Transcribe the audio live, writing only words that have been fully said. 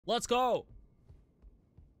Let's go!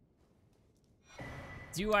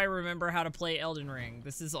 Do I remember how to play Elden Ring?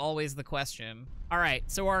 This is always the question. All right,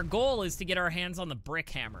 so our goal is to get our hands on the brick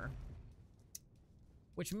hammer.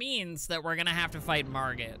 Which means that we're gonna have to fight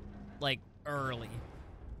Margit, like, early.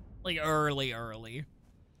 Like, early.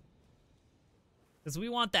 Because we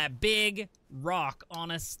want that big rock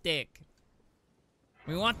on a stick.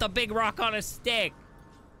 We want the big rock on a stick.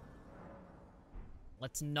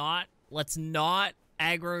 Let's not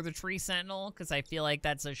aggro the tree sentinel, because I feel like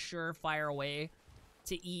that's a surefire way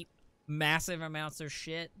to eat massive amounts of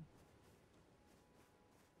shit.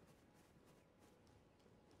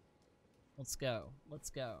 Let's go. Let's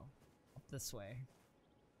go. Up this way.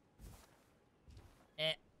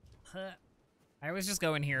 I always just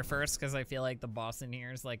go in here first, because I feel like the boss in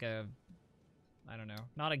here is like a... I don't know.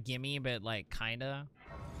 Not a gimme, but like kinda.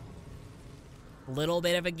 Little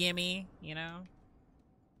bit of a gimme, you know?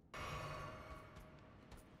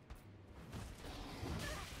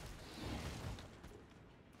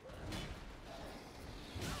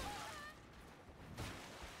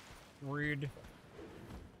 Rude.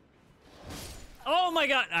 Oh my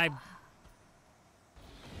god,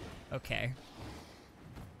 okay.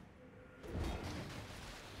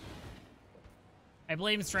 I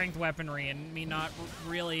blame strength weaponry and me not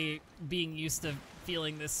really being used to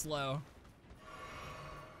feeling this slow.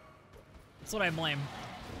 That's what I blame.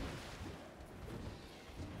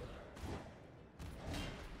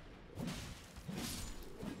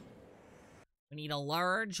 We need a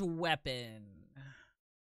large weapon.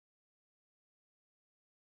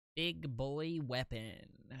 Big boy weapon.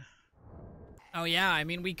 Oh yeah, I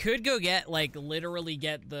mean we could go get like literally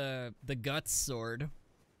get the guts sword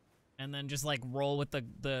and then just like roll with the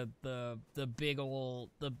big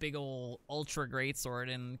ol' ultra great sword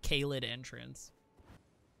and Kaled entrance.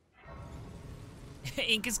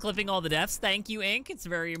 Ink is clipping all the deaths. Thank you, Ink. It's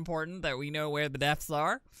very important that we know where the deaths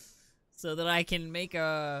are so that I can make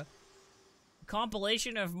a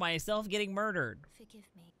compilation of myself getting murdered. Forgive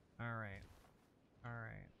me. All right. All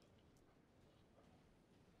right.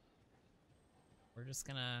 We're just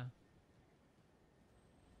gonna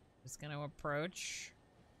approach.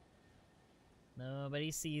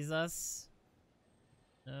 Nobody sees us.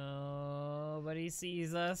 Nobody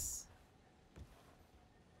sees us.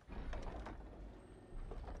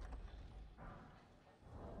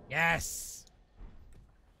 Yes!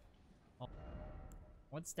 Oh.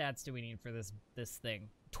 What stats do we need for this thing?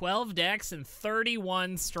 12 dex and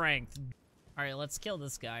 31 strength. Alright, let's kill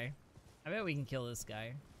this guy. I bet we can kill this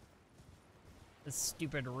guy. This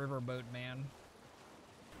stupid riverboat man.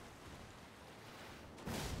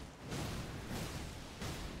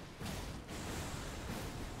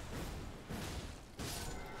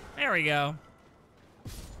 There we go.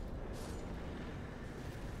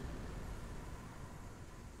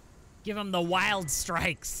 Give him the wild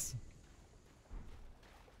strikes.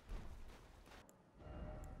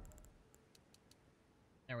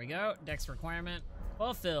 There we go. Dex requirement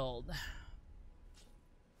fulfilled.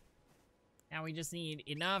 Now we just need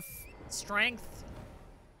enough strength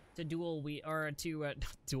to dual wield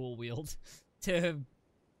to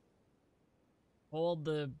hold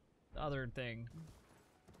the other thing.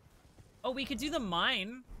 Oh, we could do the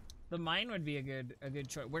mine. The mine would be a good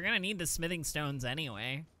choice. We're gonna need the smithing stones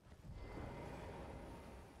anyway.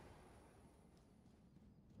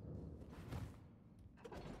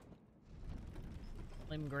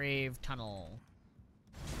 Limgrave Tunnel.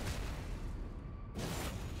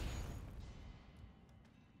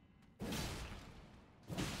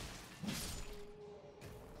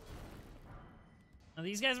 Now,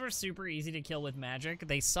 these guys were super easy to kill with magic.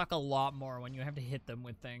 They suck a lot more when you have to hit them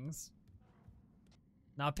with things.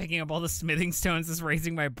 Not picking up all the smithing stones is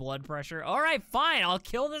raising my blood pressure. All right, fine. I'll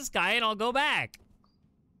kill this guy and I'll go back.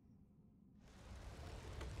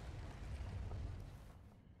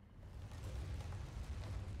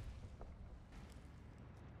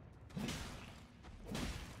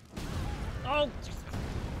 Oh!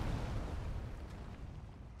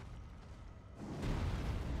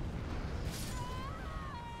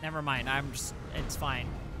 Never mind, it's fine.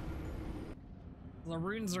 The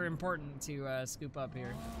runes are important to scoop up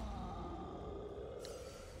here.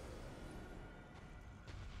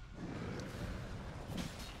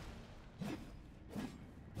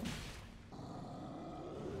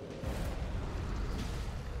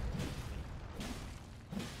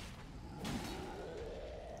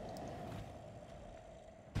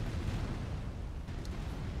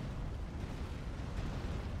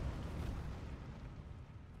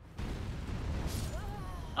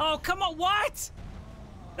 Oh, come on, what?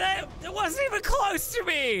 That wasn't even close to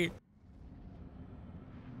me!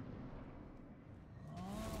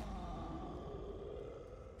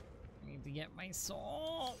 to get my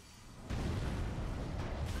soul.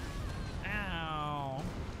 Ow.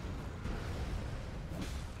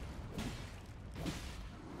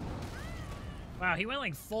 Wow, he went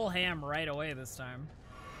like full ham right away this time.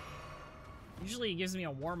 Usually he gives me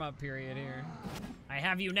a warm-up period here. I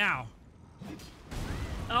have you now.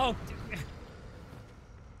 Oh.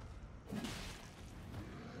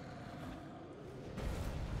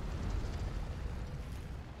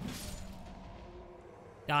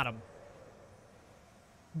 Got him.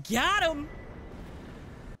 Got him!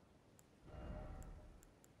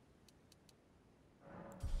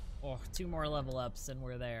 Oh, 2 more level ups and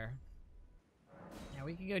we're there. Yeah,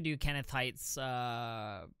 we can go do Kenneth Heights,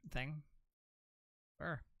 thing.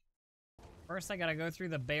 Sure. First, I gotta go through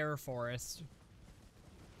the bear forest.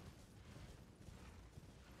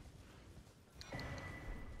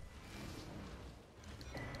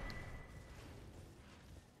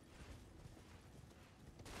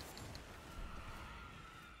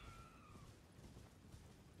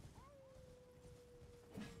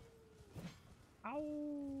 Ow.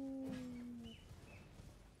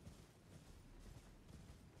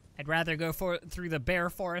 I'd rather go through the bear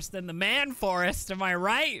forest than the man forest, am I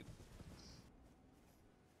right?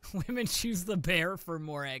 Women choose the bear for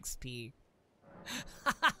more XP.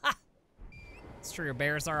 It's true,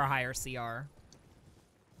 bears are a higher CR.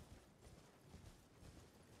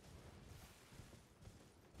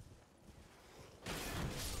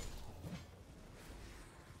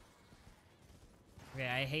 Okay,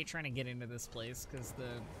 I hate trying to get into this place because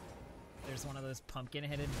there's one of those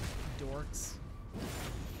pumpkin-headed dorks.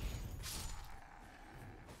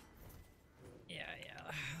 Yeah,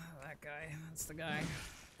 that guy. That's the guy.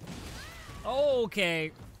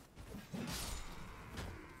 Okay.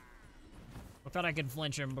 I thought I could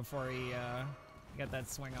flinch him before he got that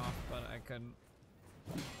swing off, but I couldn't.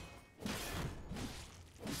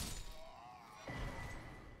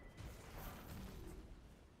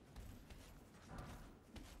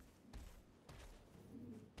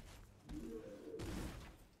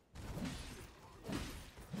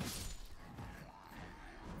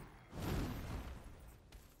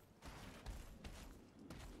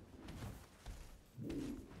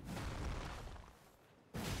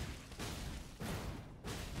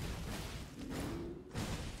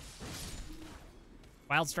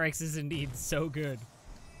 Wild Strikes is indeed so good.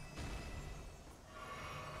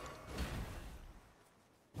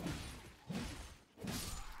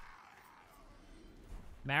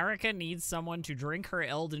 Marika needs someone to drink her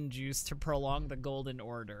Elden juice to prolong the Golden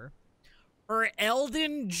Order. Her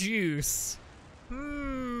Elden juice.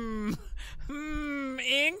 Ink.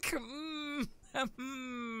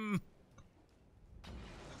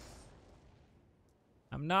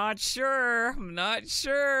 I'm not sure.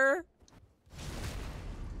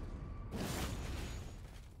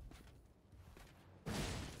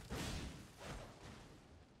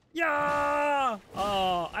 Yeah!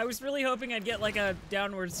 Oh, I was really hoping I'd get like a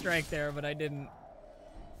downward strike there, but I didn't.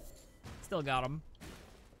 Still got him.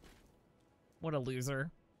 What a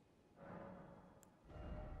loser.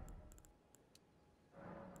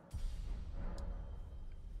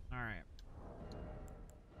 All right.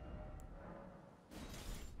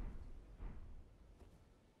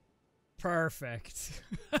 Perfect.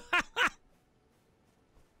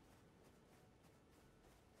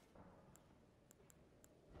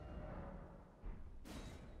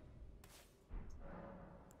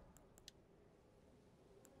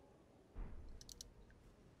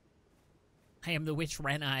 I am the witch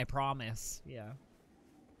Rena, I promise. Yeah.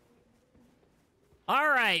 All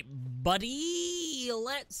right, buddy.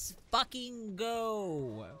 Let's fucking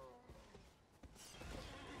go.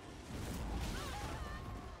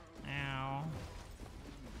 Ow.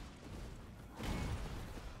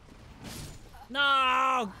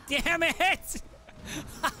 No! Damn it!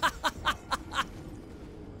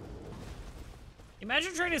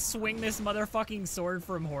 Imagine trying to swing this motherfucking sword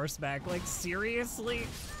from horseback. Like, seriously?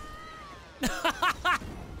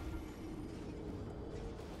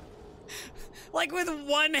 Like with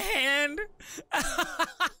one hand?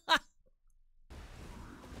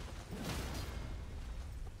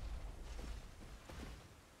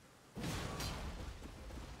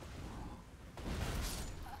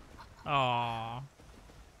 Aww.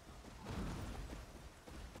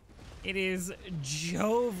 It is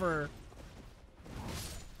Jover.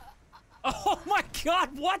 Oh my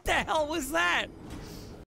god, what the hell was that?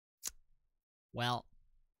 Well.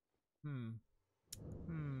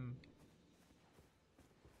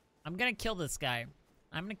 I'm gonna kill this guy.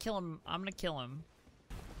 I'm gonna kill him.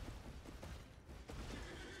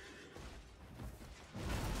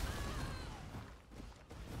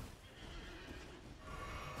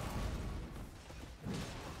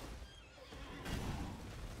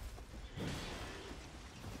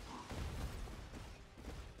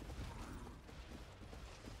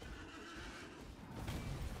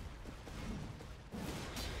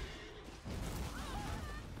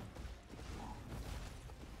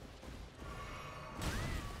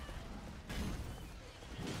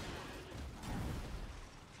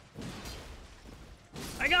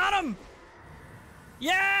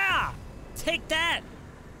 Yeah! Take that,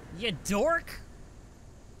 you dork.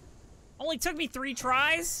 Only took me 3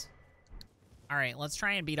 tries. All right, let's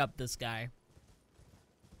try and beat up this guy.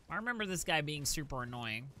 I remember this guy being super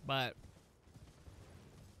annoying, but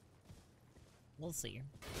we'll see.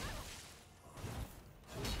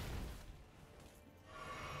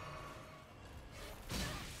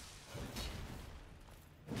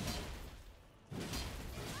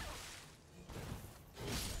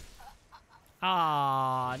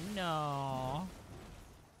 Ah, no.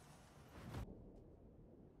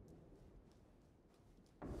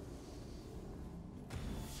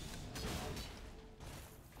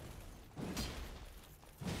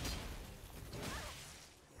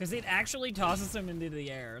 Because it actually tosses him into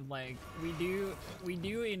the air. Like, we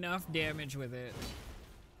do enough damage with it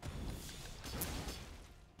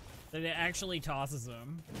that it actually tosses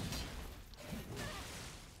him.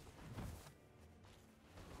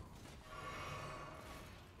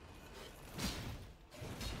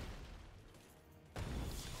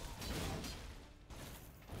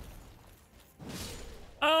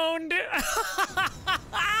 Owned!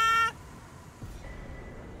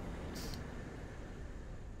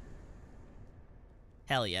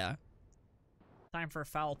 Hell yeah. Time for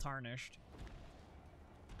foul tarnished.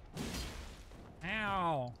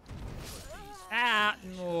 Ow. Ah.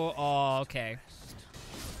 Oh, okay.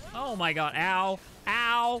 Oh my god. Ow.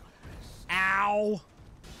 Ow. Ow.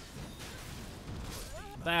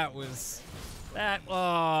 That was... That...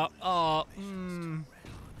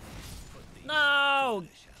 No!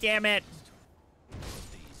 Damn it.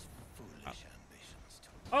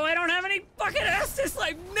 Oh, I don't have any fucking Estus!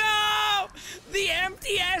 Like, no! The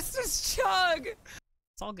empty Estus chug!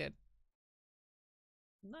 It's all good.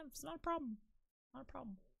 No, it's not a problem. Not a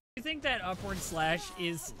problem. You think that upward slash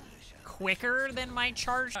is quicker than my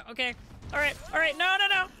charge? Okay. Alright, alright. No, no,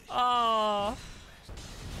 no! Oh.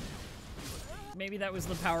 Maybe that was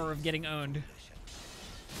the power of getting owned.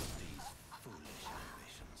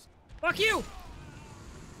 Fuck you!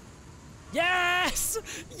 Yes!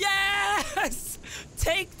 Yes!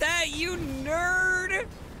 Take that, you nerd!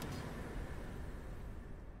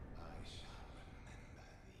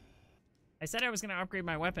 I said I was gonna upgrade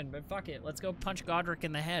my weapon, but fuck it. Let's go punch Godric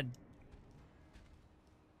in the head.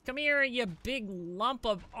 Come here, you big lump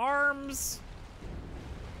of arms!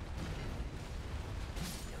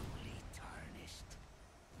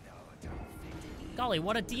 Golly,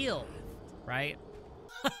 what a deal! Right?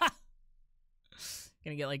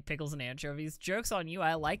 Gonna get like pickles and anchovies. Joke's on you,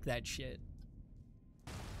 I like that shit.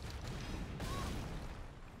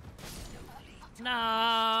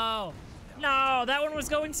 No! No, that one was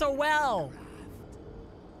going so well!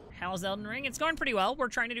 How's Elden Ring? It's going pretty well. We're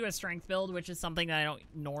trying to do a strength build, which is something that I don't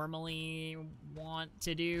normally want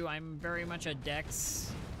to do. I'm very much a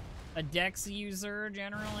dex user,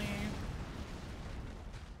 generally.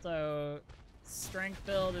 So, strength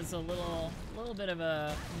build is a little bit of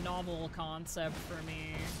a novel concept for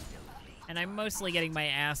me. And I'm mostly getting my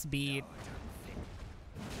ass beat.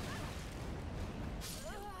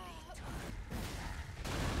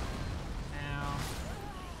 Ow.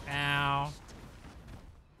 Ow.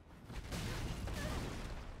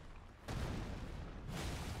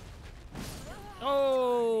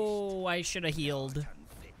 Oh, I should have healed.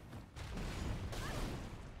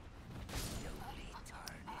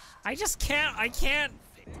 I just can't, I can't.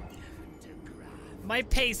 My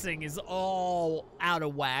pacing is all out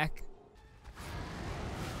of whack.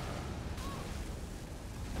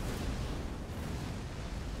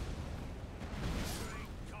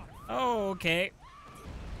 Oh, okay.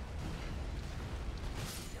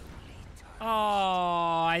 Oh,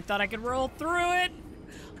 I thought I could roll through it.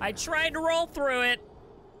 I tried to roll through it.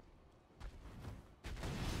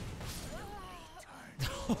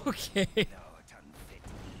 Okay.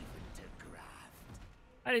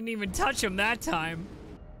 I didn't even touch him that time.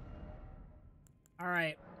 All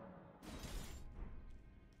right.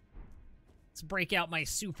 Let's break out my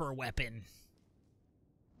super weapon.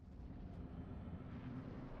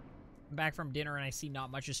 I'm back from dinner and I see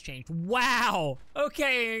not much has changed. Wow!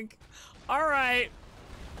 Okay, Ink. All right.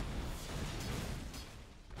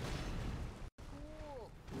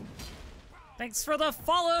 Thanks for the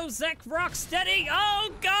follow, Zek Rocksteady.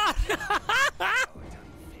 Oh, God!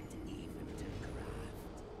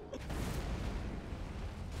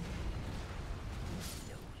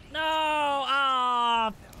 No!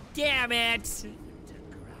 Ah, damn it!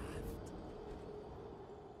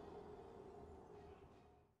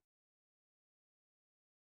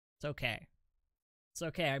 It's okay. It's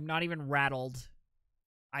okay. I'm not even rattled.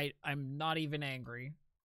 I'm not even angry.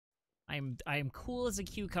 I am cool as a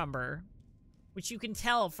cucumber, which you can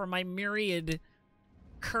tell from my myriad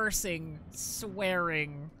cursing,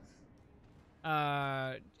 swearing,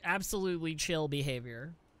 absolutely chill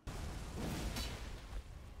behavior.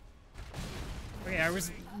 Okay, I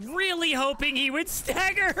was really hoping he would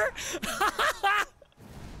stagger.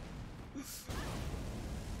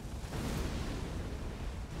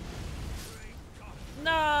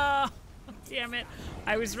 No! Damn it.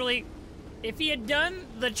 I was really... If he had done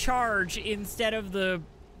the charge instead of the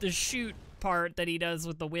shoot part that he does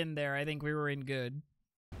with the wind there, I think we were in good.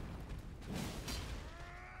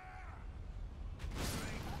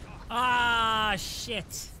 Ah,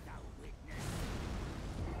 shit.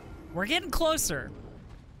 We're getting closer.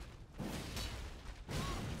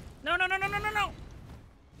 No, no, no, no, no, no, no!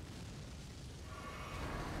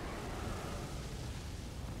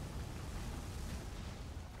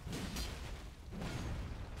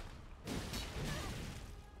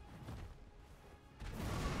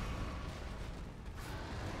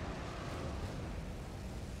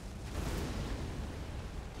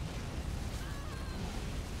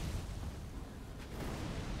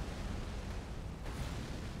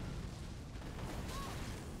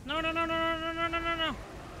 No, no, no, no, no, no, no, no, no, no.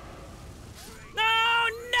 No,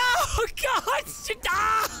 no, God!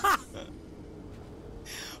 Ah!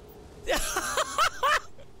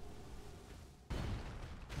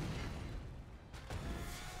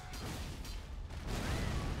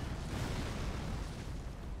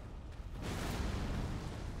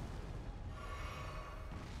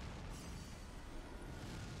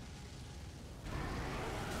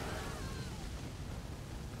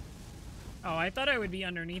 Oh, I thought I would be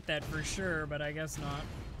underneath that for sure, but I guess not.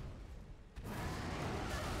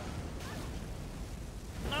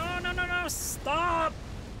 No, no, no, no, stop!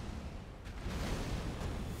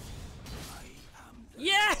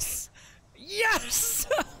 Yes! Yes!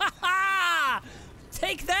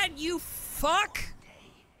 Take that, you fuck!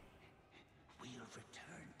 We'll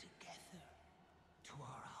return together to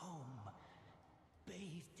our home,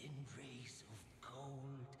 bathed in rays of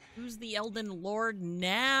gold. Who's the Elden Lord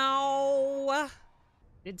now?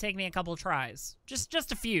 Did take me a couple tries.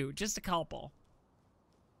 Just a few, just a couple.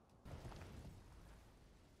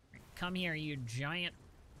 Come here, you giant.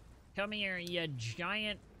 Come here, you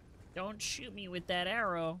giant. Don't shoot me with that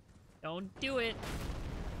arrow. Don't do it.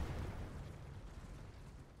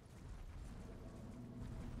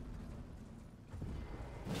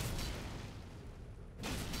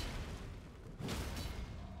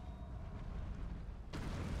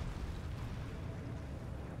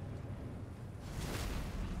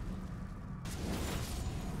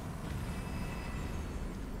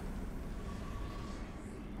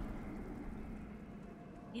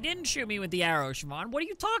 He didn't shoot me with the arrow, Siobhan. What are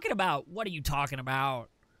you talking about? What are you talking about?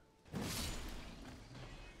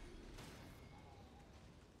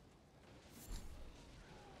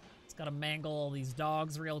 It's gotta mangle all these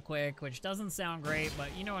dogs real quick, which doesn't sound great, but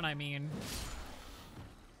you know what I mean.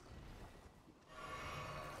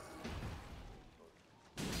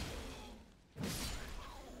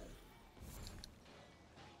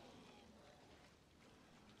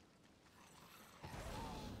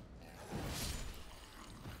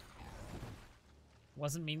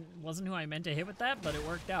 Wasn't who I meant to hit with that, but it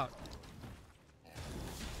worked out.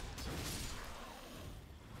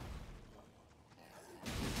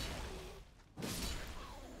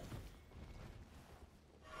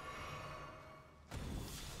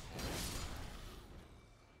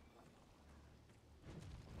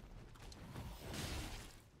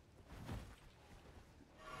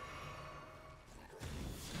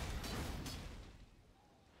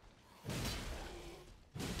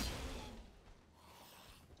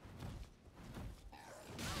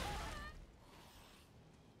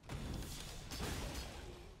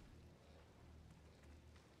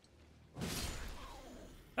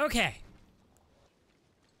 Okay.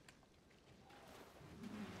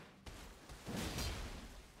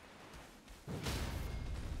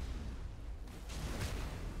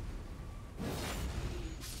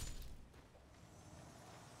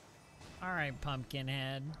 All right,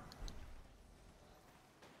 Pumpkinhead.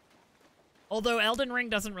 Although Elden Ring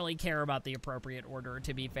doesn't really care about the appropriate order,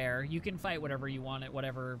 to be fair. You can fight whatever you want at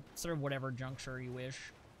whatever juncture you wish.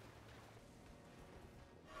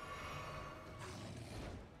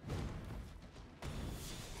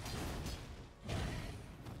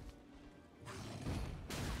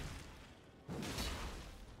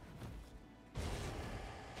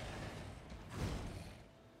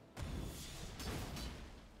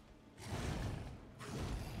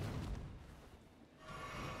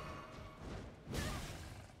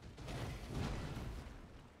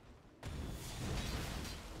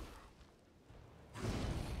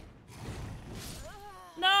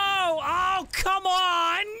 No! Oh, come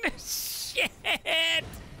on! Shit!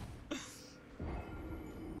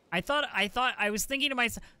 I was thinking to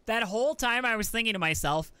myself, that whole time I was thinking to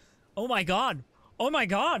myself, oh my god,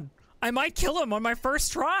 I might kill him on my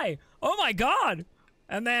first try. Oh my god.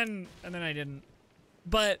 And then I didn't.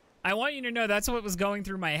 But I want you to know that's what was going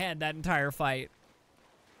through my head that entire fight.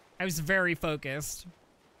 I was very focused.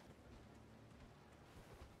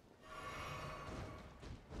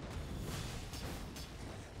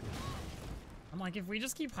 I'm like, if we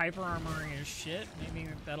just keep hyper armoring his shit, maybe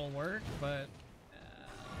that'll work, but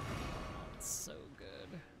it's so good.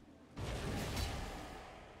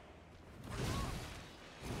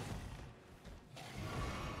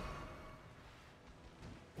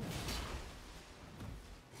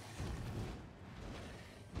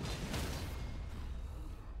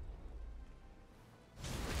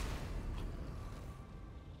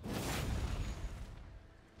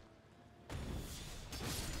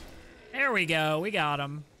 There we go, we got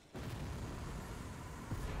him.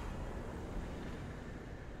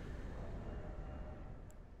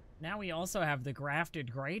 Now we also have the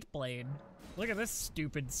grafted Great Blade. Look at this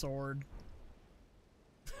stupid sword.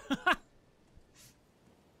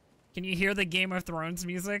 Can you hear the Game of Thrones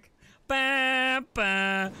music? Ba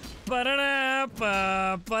ba ba da da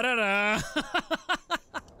ba ba da da.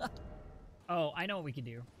 Oh, I know what we can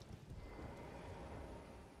do.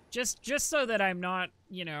 Just so that I'm not,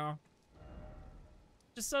 you know,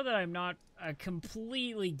 just so that I'm not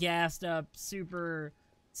completely gassed up, super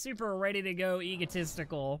ready to go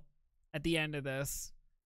egotistical at the end of this.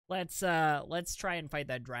 Let's try and fight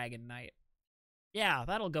that Dragon Knight. Yeah,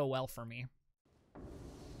 that'll go well for me.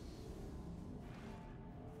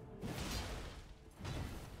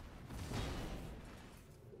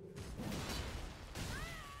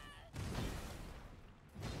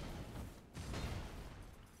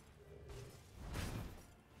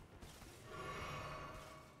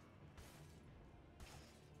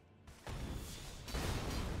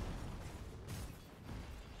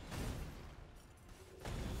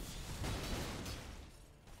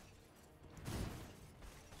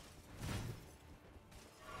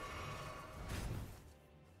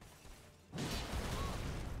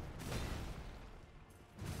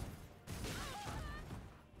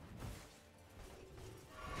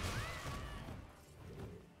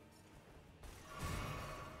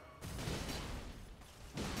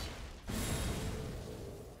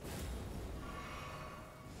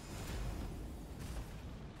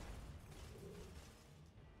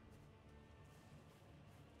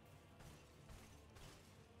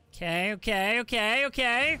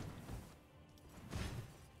 Okay.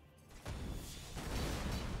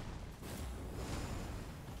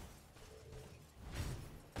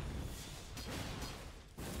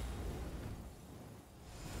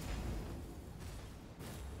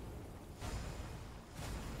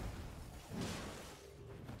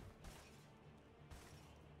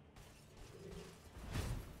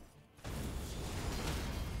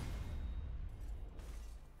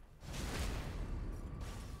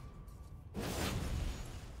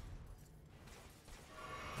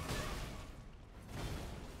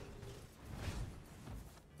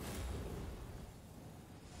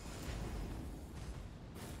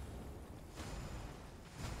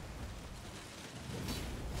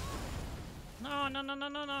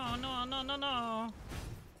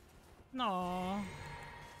 No.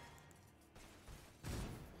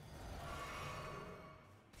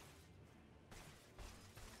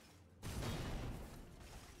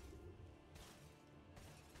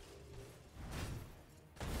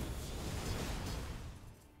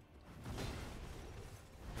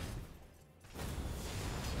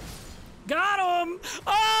 Got him!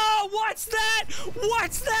 Oh, what's that?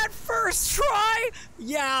 What's that first try?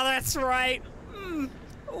 Yeah, that's right.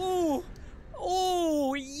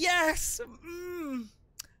 Oh, yes.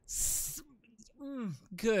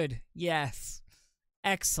 Good. Yes.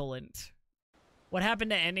 Excellent. What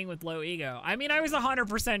happened to ending with low ego? I mean, I was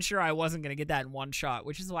 100% sure I wasn't gonna get that in one shot,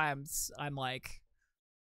 which is why I'm like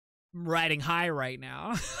riding high right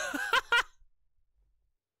now.